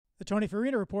The Tony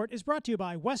Farina Report is brought to you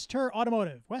by West Her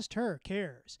Automotive. West Her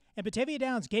cares. And Batavia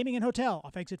Downs Gaming and Hotel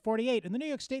off exit 48 in the New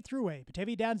York State Thruway.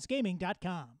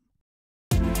 BataviaDownsGaming.com.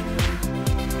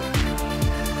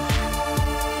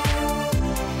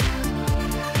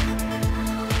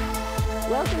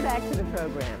 Welcome back to the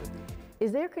program.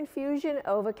 Is there confusion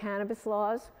over cannabis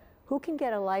laws? Who can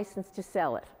get a license to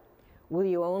sell it? Will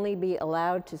you only be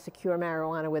allowed to secure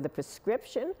marijuana with a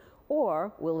prescription,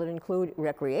 or will it include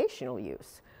recreational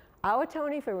use? Our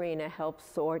Tony Farina helps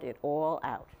sort it all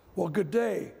out. Well, good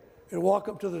day, and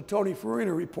welcome to the Tony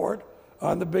Farina Report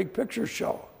on the Big Picture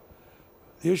Show.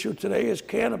 The issue today is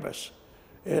cannabis,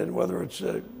 and whether it's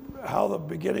how the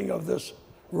beginning of this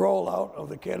rollout of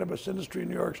the cannabis industry in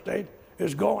New York State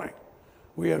is going.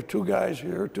 We have two guys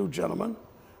here, two gentlemen,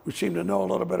 who seem to know a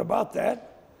little bit about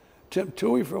that. Tim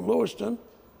Toohey from Lewiston,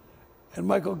 and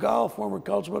Michael Gawel, former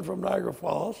councilman from Niagara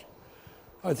Falls.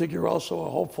 I think you're also a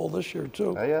hopeful this year,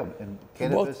 too. I am, and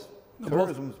cannabis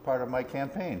tourism is part of my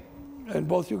campaign. And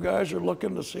both you guys are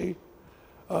looking to see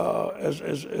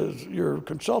as your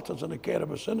consultants in the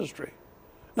cannabis industry.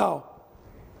 Now,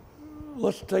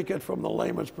 let's take it from the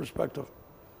layman's perspective.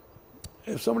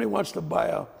 If somebody wants to buy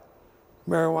a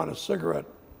marijuana cigarette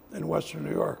in Western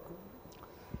New York,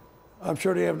 I'm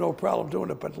sure they have no problem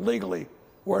doing it, but legally,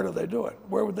 where do they do it?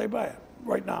 Where would they buy it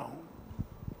right now?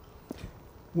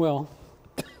 Well,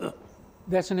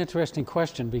 that's an interesting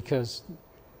question, because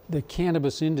the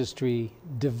cannabis industry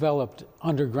developed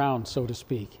underground, so to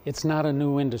speak. It's not a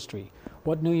new industry.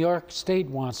 What New York State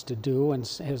wants to do and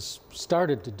has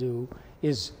started to do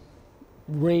is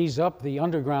raise up the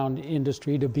underground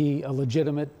industry to be a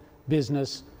legitimate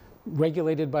business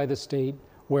regulated by the state,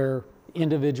 where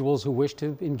individuals who wish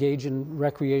to engage in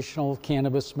recreational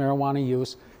cannabis marijuana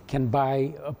use can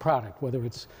buy a product, whether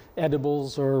it's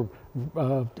edibles or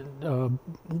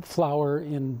flour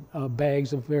in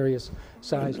bags of various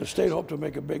sizes. The state hoped to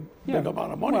make a big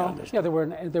amount of money on this. Yeah, there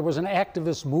was an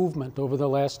activist movement over the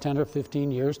last 10 or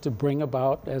 15 years to bring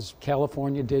about, as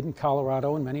California did in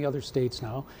Colorado and many other states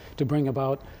now, to bring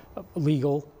about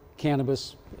legal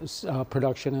cannabis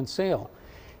production and sale.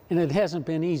 And it hasn't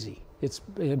been easy. It's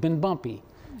been bumpy.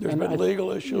 There's been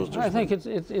legal issues. I think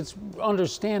it's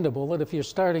understandable that if you're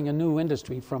starting a new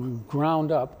industry from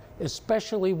ground up,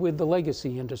 especially with the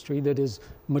legacy industry that is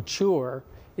mature,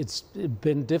 it's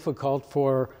been difficult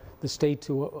for the state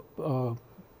to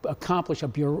accomplish a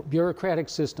bureaucratic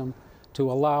system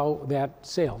to allow that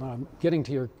sale. Now, I'm getting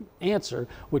to your answer,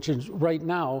 which is right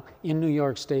now in New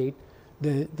York State,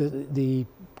 the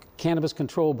Cannabis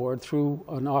Control Board, through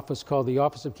an office called the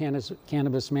Office of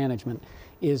Cannabis Management,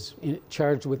 is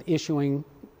charged with issuing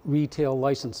retail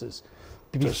licenses.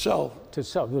 To sell. To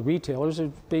sell. The retailers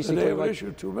are basically. And they haven't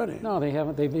issued too many. No, they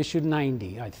haven't. They've issued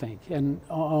 90, I think. And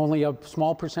only a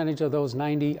small percentage of those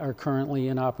 90 are currently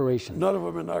in operation. None of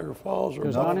them in Niagara Falls or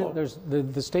none.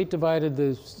 The state divided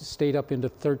the state up into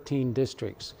 13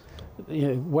 districts.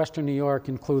 Western New York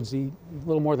includes a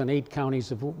little more than 8 counties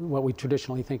of what we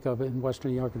traditionally think of in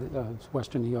Western New York,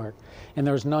 Western New York. And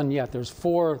there's none yet. There's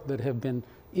 4 that have been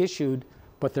issued,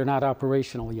 but they're not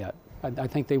operational yet. I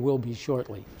think they will be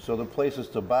shortly. So the places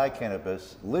to buy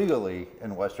cannabis legally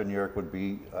in Western New York would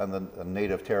be on the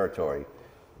native territory.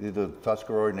 Either the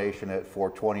Tuscarora Nation at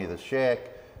 420 The Shack,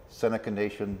 Seneca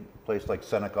Nation, a place like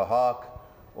Seneca Hawk,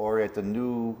 or at the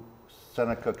new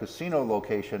Seneca Casino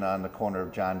location on the corner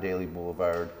of John Daly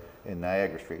Boulevard in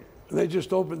Niagara Street. They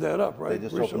just opened that up, right? They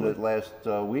just opened it last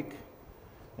week,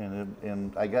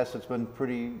 and I guess it's been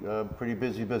pretty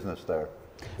busy business there.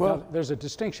 Well, now, there's a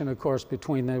distinction, of course,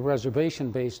 between the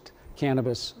reservation-based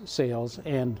cannabis sales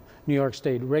and New York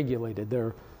State regulated.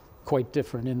 They're quite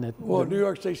different in that. Well, New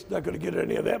York State's not going to get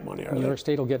any of that money, are they? New York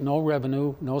State will get no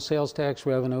revenue, no sales tax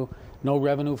revenue, no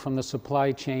revenue from the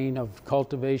supply chain of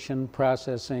cultivation,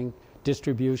 processing,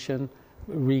 distribution,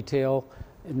 retail.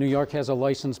 New York has a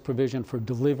license provision for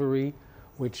delivery,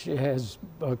 which has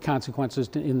consequences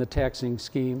in the taxing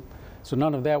scheme. So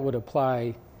none of that would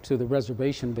apply to the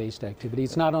reservation-based activity.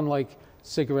 It's not unlike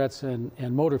cigarettes and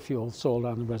motor fuel sold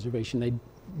on the reservation. They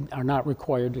are not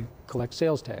required to collect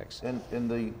sales tax. And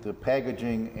the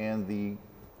packaging and the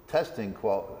testing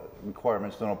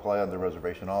requirements don't apply on the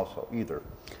reservation also either.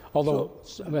 Although,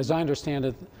 as I understand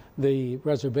it, the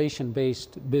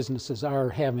reservation-based businesses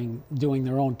are doing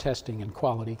their own testing and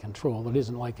quality control. It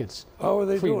isn't like it's How are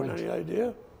they doing? range. Any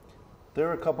idea? There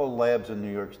are a couple of labs in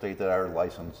New York State that are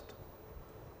licensed.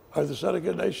 Are the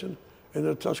Seneca Nation and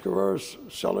the Tuscaroras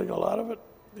selling a lot of it?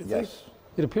 You think? Yes.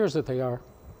 It appears that they are.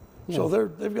 So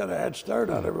they've got a head start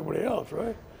on everybody else,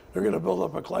 right? They're going to build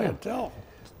up a clientele.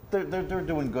 They're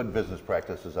doing good business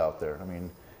practices out there. I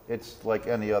mean, it's like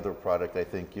any other product. I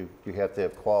think you have to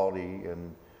have quality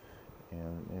in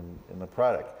the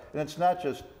product. And it's not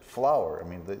just flour. I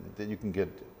mean, that you can get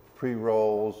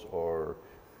pre-rolls or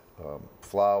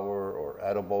flour or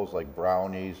edibles like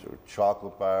brownies or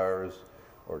chocolate bars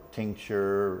or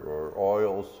tincture or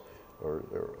oils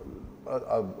or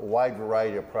a wide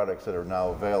variety of products that are now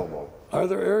available. Are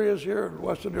there areas here in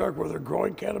Western New York where they're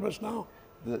growing cannabis now?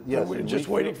 Yes. We're just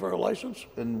waiting for a license?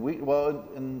 And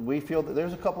we feel that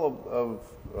there's a couple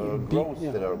of grows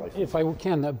that are licensed. If I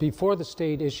can, before the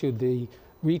state issued the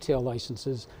retail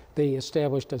licenses, they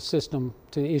established a system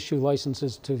to issue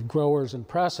licenses to growers and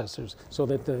processors so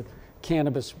that the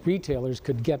cannabis retailers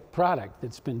could get product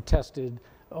that's been tested,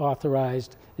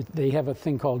 authorized. They have a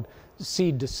thing called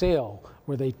seed to sale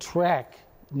where they track,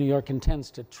 New York intends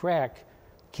to track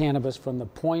cannabis from the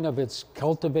point of its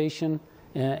cultivation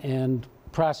and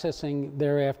processing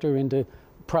thereafter into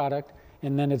product,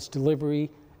 and then its delivery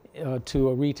to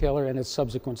a retailer and its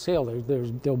subsequent sale.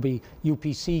 There'll be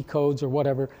UPC codes or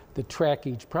whatever that track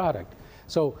each product.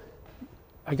 So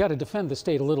I got to defend the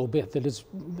state a little bit.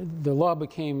 The law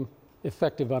became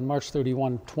effective on March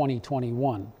 31,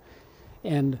 2021.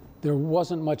 And there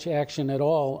wasn't much action at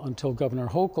all until Governor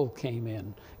Hochul came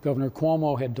in. Governor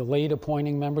Cuomo had delayed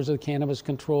appointing members of the Cannabis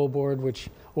Control Board, which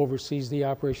oversees the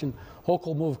operation.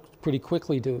 Hochul moved pretty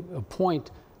quickly to appoint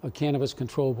a Cannabis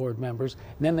Control Board members.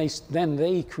 And then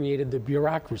they created the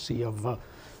bureaucracy of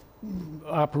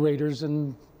operators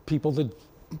and people that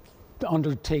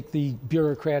undertake the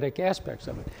bureaucratic aspects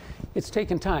of it. It's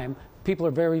taken time. People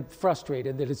are very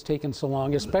frustrated that it's taken so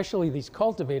long, especially these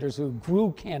cultivators who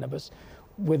grew cannabis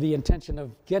with the intention of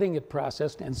getting it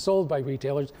processed and sold by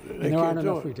retailers, and there aren't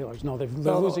enough retailers. No, they're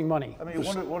losing money. I mean,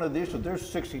 one of the issues, there's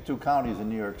 62 counties in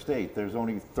New York State. There's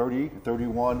only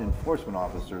 31 enforcement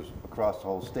officers across the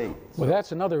whole state. Well,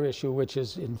 that's another issue, which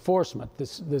is enforcement.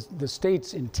 The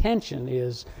state's intention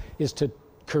is to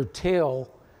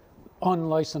curtail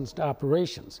unlicensed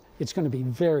operations. It's going to be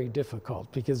very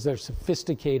difficult because they're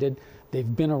sophisticated.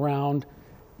 They've been around.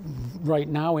 Right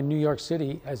now in New York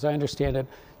City, as I understand it,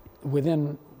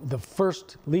 within the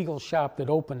first legal shop that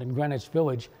opened in Greenwich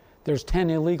Village, there's 10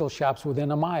 illegal shops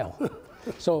within a mile.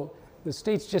 So the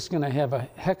state's just going to have a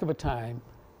heck of a time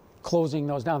closing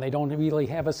those down. They don't really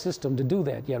have a system to do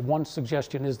that yet. One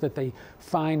suggestion is that they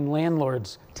fine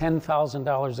landlords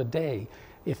 $10,000 a day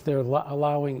if they're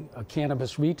allowing a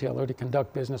cannabis retailer to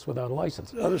conduct business without a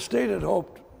license. Now, the state had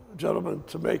hoped, gentlemen,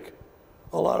 to make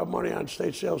a lot of money on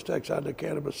state sales tax on the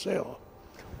cannabis sale.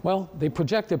 Well, they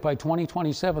project it by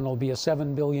 2027 it'll be a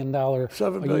 $7 billion a year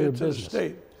to business. the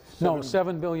state. No,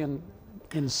 $7 billion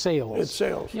in sales. In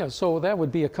sales. Yeah, so that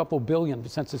would be a couple billion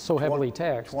since it's so heavily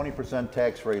taxed. 20%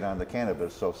 tax rate on the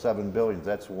cannabis, so $7 billion.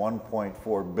 That's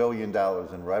 $1.4 billion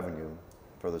in revenue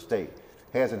for the state.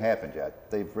 Hasn't happened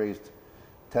yet. They've raised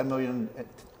 10 million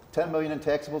in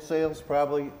taxable sales,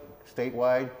 probably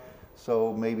statewide.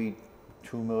 So maybe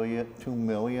 2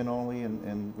 million only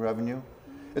in revenue.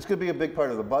 It's going to be a big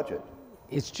part of the budget.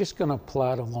 It's just going to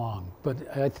plod along, but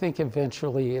I think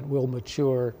eventually it will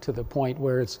mature to the point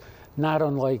where it's not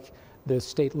unlike the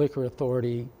state liquor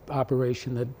authority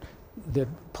operation that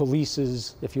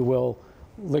polices, if you will,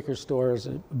 liquor stores,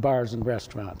 bars, and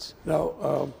restaurants.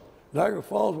 Now, Niagara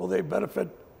Falls, will they benefit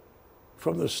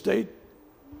from the state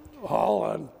haul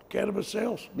on cannabis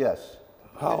sales? Yes.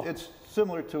 How? It's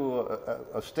similar to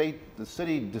a state. The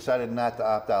city decided not to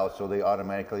opt out, so they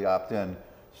automatically opt in.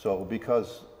 So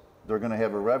because they're going to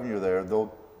have a revenue there,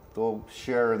 they'll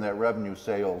share in that revenue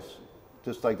sales,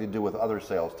 just like they do with other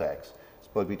sales tax.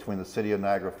 Split between the city of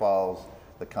Niagara Falls,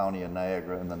 the county of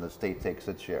Niagara, and then the state takes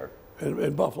its share.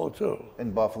 In Buffalo, too?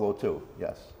 In Buffalo, too,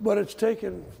 yes. But it's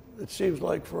taken, it seems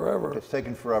like, forever. It's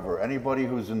taken forever. Anybody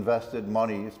who's invested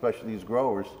money, especially these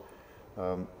growers,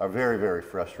 are very, very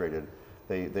frustrated.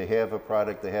 They have a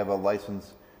product, they have a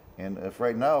license, and if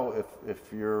right now, if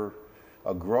you're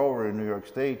a grower in New York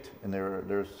State and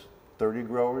there's 30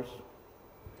 growers,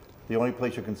 the only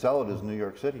place you can sell it is New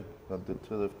York City,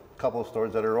 to the couple of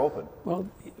stores that are open. Well,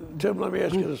 Tim, let me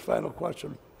ask you this final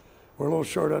question. We're a little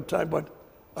short on time, but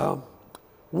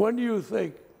when do you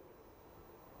think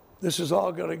this is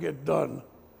all going to get done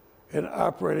and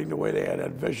operating the way they had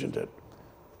envisioned it?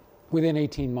 Within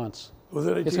 18 months.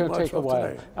 Within 18 it's going to months take a while.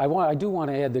 today. I do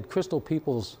want to add that Crystal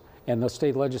Peoples and the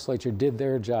state legislature did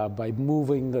their job by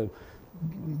moving the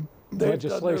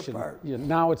legislation.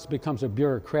 Now it becomes a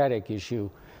bureaucratic issue,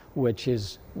 which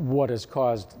is what has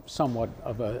caused somewhat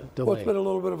of a delay. Well, it's been a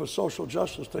little bit of a social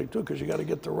justice thing, too, because you got to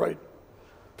get the right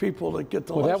people that get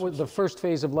the Well, license? that was the first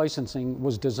phase of licensing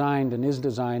was designed and is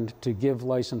designed to give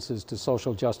licenses to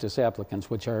social justice applicants,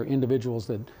 which are individuals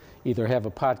that either have a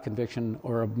pot conviction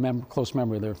or a close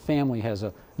member of their family has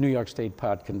a New York State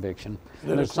pot conviction.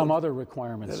 And there's some other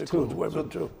requirements That too. includes women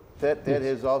too. That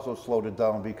has also slowed it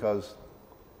down because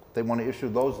they want to issue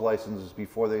those licenses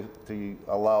before they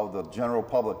allow the general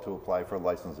public to apply for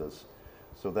licenses.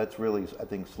 So that's really, I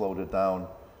think, slowed it down,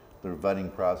 their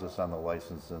vetting process on the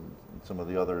license and some of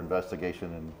the other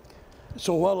investigation. And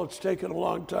So while it's taken a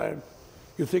long time,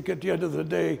 you think at the end of the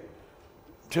day,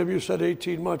 Tim, you said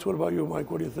 18 months. What about you, Mike?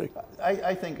 What do you think?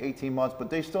 I think 18 months, but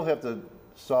they still have to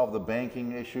solve the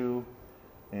banking issue.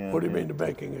 And, What do you mean the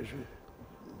banking issue?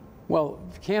 Well,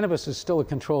 cannabis is still a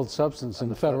controlled substance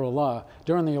in federal law.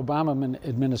 During the Obama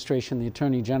administration, the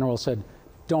Attorney General said,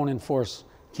 don't enforce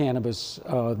cannabis,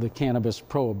 the cannabis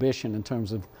prohibition in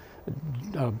terms of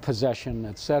possession,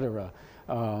 et cetera.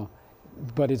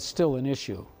 But it's still an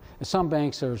issue. Some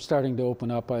banks are starting to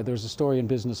open up. There's a story in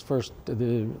Business First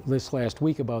this last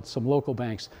week about some local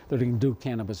banks that can do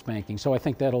cannabis banking. So I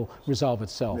think that'll resolve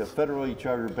itself. yeah, federally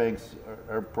chartered banks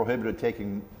are prohibited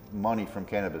taking money from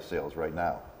cannabis sales right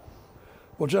now.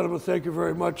 Well, gentlemen, thank you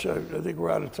very much. I think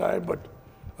we're out of time, but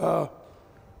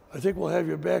I think we'll have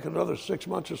you back in another 6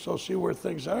 months or so, see where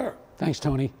things are. Thanks,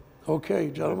 Tony. Okay,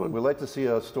 gentlemen. We'd like to see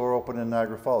a store open in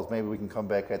Niagara Falls. Maybe we can come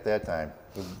back at that time.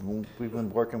 We've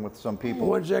been working with some people.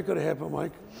 When's that going to happen,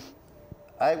 Mike?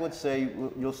 I would say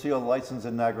you'll see a license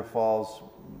in Niagara Falls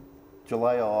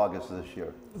July or August this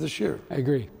year. This year. I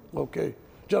agree. Okay.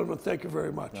 Gentlemen, thank you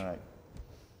very much. All right.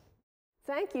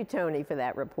 Thank you, Tony, for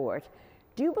that report.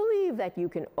 Do you believe that you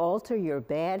can alter your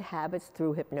bad habits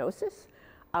through hypnosis?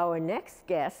 Our next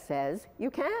guest says you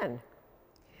can.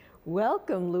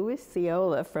 Welcome,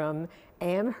 Ciola from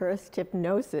Amherst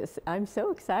Hypnosis. I'm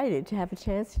so excited to have a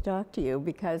chance to talk to you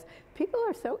because people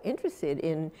are so interested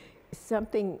in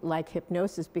something like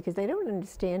hypnosis because they don't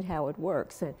understand how it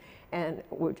works, and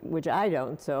which I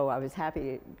don't, so I was happy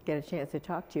to get a chance to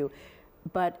talk to you.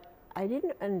 But I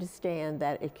didn't understand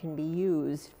that it can be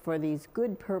used for these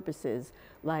good purposes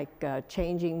like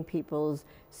changing people's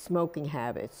smoking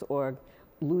habits or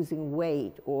losing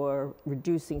weight or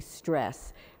reducing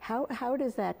stress. How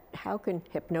can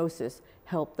hypnosis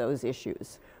help those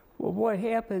issues? Well, what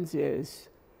happens is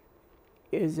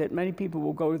that many people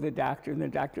will go to the doctor and the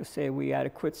doctor will say, well, you ought to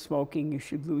quit smoking, you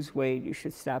should lose weight, you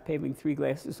should stop having 3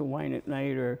 glasses of wine at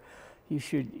night, or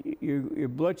your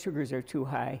blood sugars are too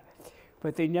high.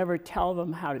 But they never tell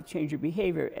them how to change your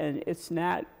behavior. And it's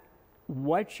not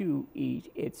what you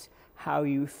eat, it's how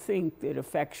you think that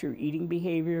affects your eating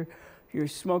behavior, your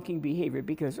smoking behavior,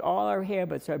 because all our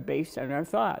habits are based on our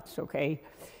thoughts, okay?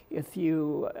 If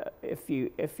you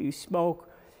smoke,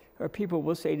 or people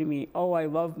will say to me, oh, I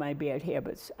love my bad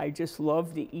habits, I just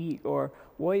love to eat, or,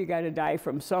 well, you gotta die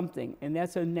from something, and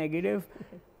that's a negative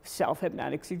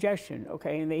self-hypnotic suggestion,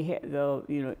 okay?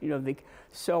 And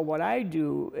so what I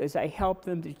do is I help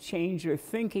them to change their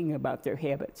thinking about their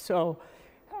habits. So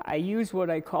I use what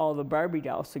I call the Barbie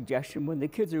doll suggestion. When the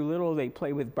kids are little, they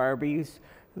play with Barbies.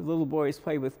 The little boys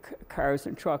play with cars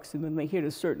and trucks, and then they hit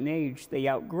a certain age, they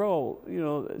outgrow,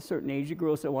 a certain age. The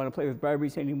girls don't want to play with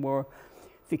Barbies anymore.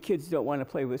 The kids don't want to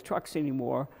play with trucks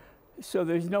anymore. So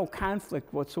there's no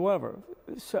conflict whatsoever.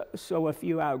 So if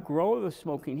you outgrow the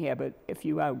smoking habit, if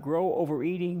you outgrow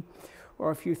overeating, or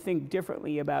if you think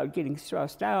differently about getting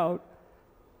stressed out,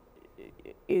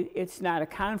 it's not a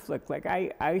conflict. Like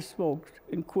I smoked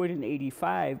and quit in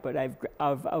 '85, but I've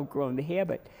outgrown the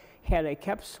habit. Had I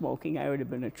kept smoking, I would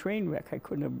have been a train wreck. I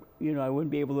couldn't have, I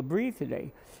wouldn't be able to breathe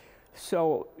today.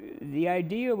 So the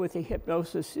idea with the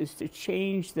hypnosis is to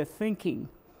change the thinking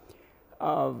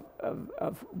of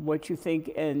what you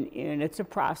think, and it's a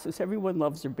process. Everyone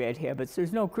loves their bad habits.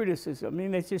 There's no criticism. I mean,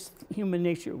 that's just human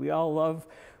nature. We all love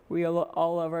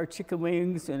our chicken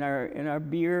wings and our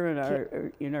beer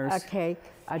and our cake,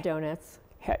 our donuts,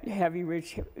 heavy,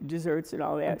 rich desserts and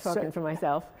all that. I'm talking for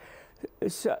myself.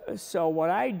 So what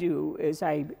I do is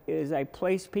I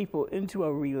place people into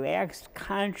a relaxed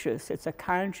conscious, it's a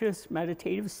conscious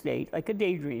meditative state, like a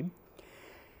daydream.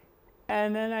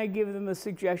 And then I give them a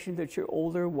suggestion that you're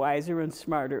older, wiser, and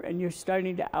smarter, and you're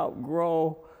starting to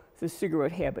outgrow the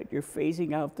cigarette habit. You're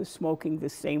phasing out the smoking the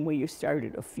same way you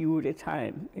started, a few at a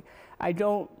time. I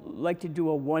don't like to do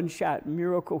a one-shot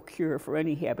miracle cure for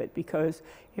any habit, because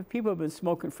if people have been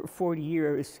smoking for 40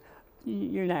 years,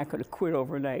 you're not going to quit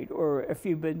overnight. Or if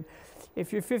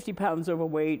you're 50 pounds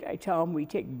overweight, I tell them we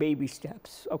take baby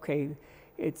steps, okay?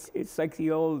 It's like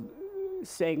the old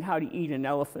saying how to eat an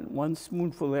elephant, one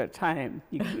spoonful at a time.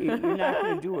 You're not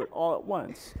going to do it all at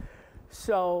once.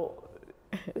 So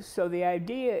So the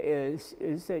idea is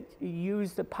that you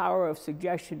use the power of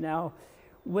suggestion. Now,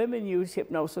 women use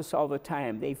hypnosis all the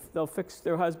time. They'll fix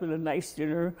their husband a nice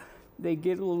dinner, they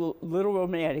get a little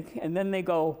romantic, and then they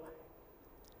go,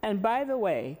 and by the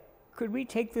way, could we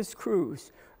take this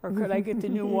cruise? Or could I get the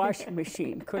new washing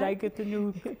machine? Could I get the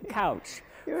new couch?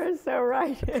 You're so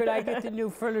right. Could I get the new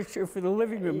furniture for the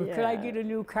living room? Or could I get a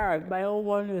new car? My old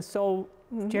one is so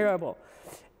terrible.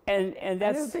 And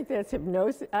that's, I don't think that's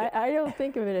hypnosis. I don't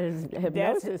think of it as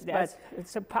hypnosis, but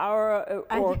it's a power.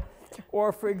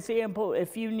 Or for example,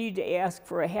 if you need to ask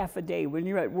for a half a day when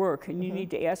you're at work and you need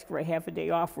to ask for a half a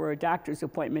day off for a doctor's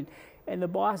appointment, and the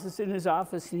boss is in his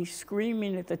office and he's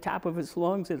screaming at the top of his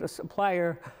lungs at a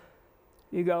supplier,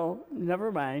 you go,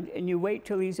 never mind, and you wait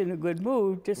till he's in a good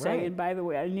mood to say, and by the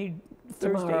way, I need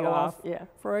Thursday off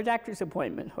for a doctor's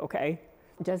appointment, okay?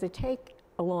 Does it take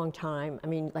a long time? I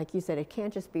mean, like you said, it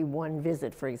can't just be one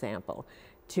visit, for example,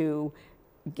 to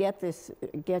get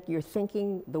your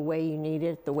thinking the way you need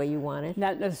it, the way you want it?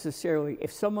 Not necessarily.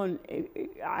 If someone,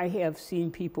 I have seen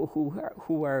people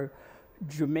who are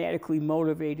dramatically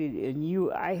motivated,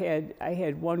 and I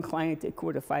had one client that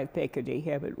quit a 5-pack a day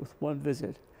habit with one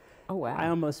visit. Oh, wow. I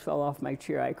almost fell off my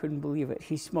chair. I couldn't believe it.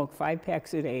 He smoked 5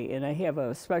 packs a day, and I have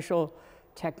a special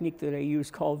technique that I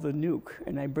use called the nuke,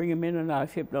 and I bring him in and out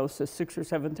of hypnosis 6 or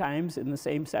 7 times in the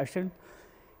same session,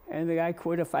 and the guy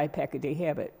quit a 5-pack a day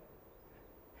habit.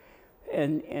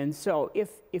 And so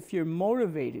if you're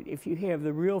motivated, if you have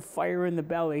the real fire in the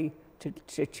belly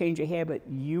to change a habit,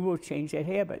 you will change that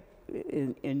habit.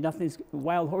 And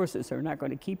wild horses are not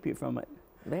going to keep you from it.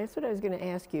 That's what I was going to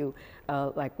ask you.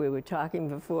 Like we were talking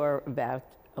before about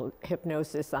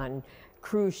hypnosis on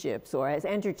cruise ships or as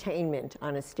entertainment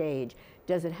on a stage.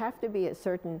 Does it have to be a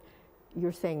certain,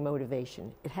 you're saying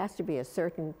motivation, it has to be a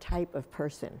certain type of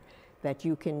person that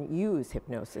you can use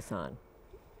hypnosis on?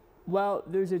 Well,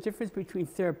 there's a difference between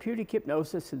therapeutic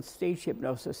hypnosis and stage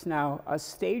hypnosis. Now, a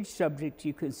stage subject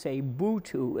you can say boo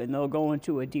to and they'll go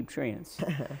into a deep trance.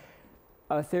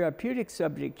 A therapeutic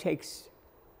subject takes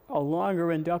a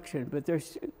longer induction, but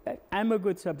I'm a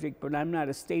good subject, but I'm not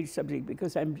a stage subject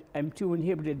because I'm too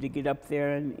inhibited to get up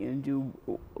there and do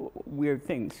weird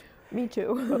things. Me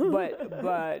too.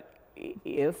 but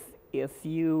if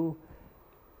you,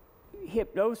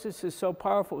 hypnosis is so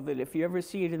powerful that if you ever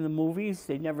see it in the movies,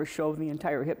 they never show the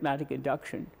entire hypnotic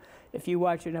induction. If you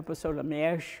watch an episode of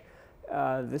MASH,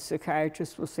 the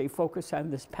psychiatrist will say, focus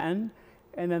on this pen,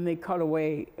 and then they cut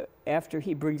away after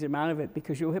he brings him out of it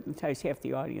because you'll hypnotize half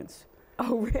the audience.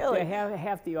 Oh, really? Yeah,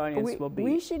 half the audience will be.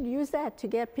 We should use that to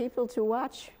get people to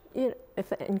watch, in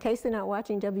case they're not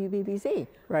watching WBBZ.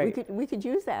 Right. We could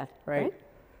use that, right?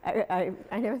 I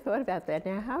never thought about that.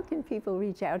 Now, how can people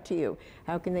reach out to you?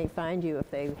 How can they find you if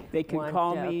they They can want,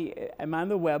 call me. I'm on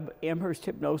the web,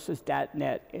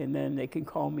 amhersthypnosis.net, and then they can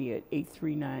call me at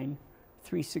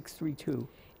 839-3632.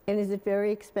 And is it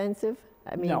very expensive?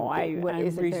 I mean, no, I'm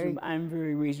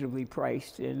very reasonably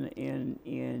priced, and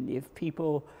if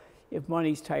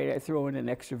money's tight, I throw in an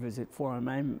extra visit for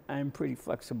them. I'm pretty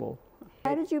flexible.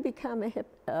 How did you become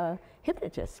a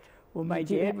hypnotist? Well, my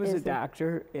dad was a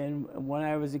doctor, and when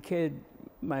I was a kid,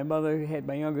 my mother had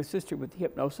my younger sister with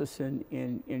hypnosis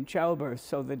in childbirth,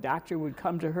 so the doctor would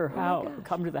come to her house,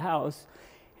 come to the house,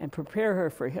 and prepare her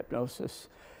for hypnosis.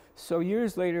 So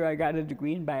years later, I got a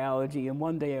degree in biology, and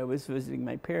one day I was visiting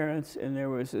my parents, and there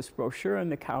was this brochure on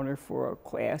the counter for a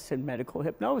class in medical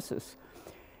hypnosis.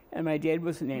 And my dad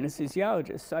was an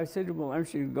anesthesiologist, so I said, well,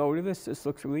 aren't you going to go to this? This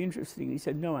looks really interesting. He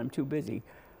said, no, I'm too busy.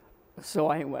 So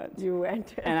I went. You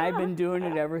went. And I've been doing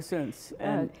it ever since.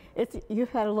 And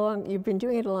you've been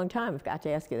doing it a long time. I've got to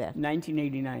ask you that.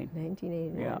 1989.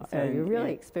 1989. Yeah. So you're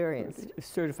really experienced.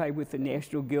 Certified with the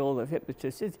National Guild of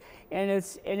Hypnotists. And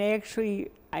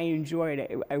actually, I enjoy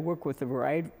it. I work with a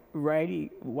wide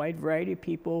variety of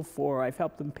people. I've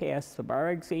helped them pass the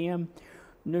bar exam,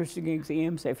 nursing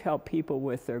exams. I've helped people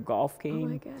with their golf game. Oh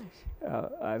my gosh.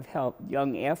 I've helped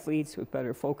young athletes with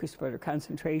better focus, better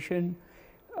concentration.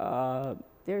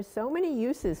 There's so many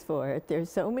uses for it.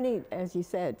 There's so many, as you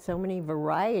said, so many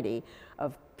variety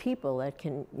of people that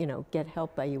can, get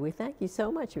help by you. We thank you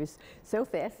so much. It was so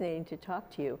fascinating to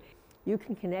talk to you. You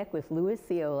can connect with Louis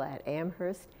Ciola at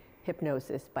Amherst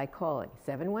Hypnosis by calling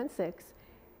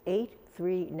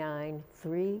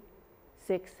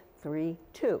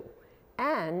 716-839-3632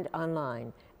 and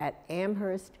online at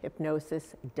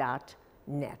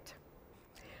amhersthypnosis.net.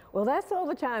 Well, that's all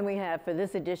the time we have for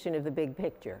this edition of The Big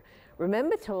Picture.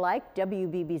 Remember to like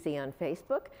WBBZ on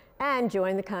Facebook and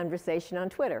join the conversation on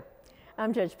Twitter.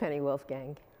 I'm Judge Penny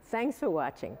Wolfgang. Thanks for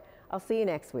watching. I'll see you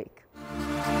next week.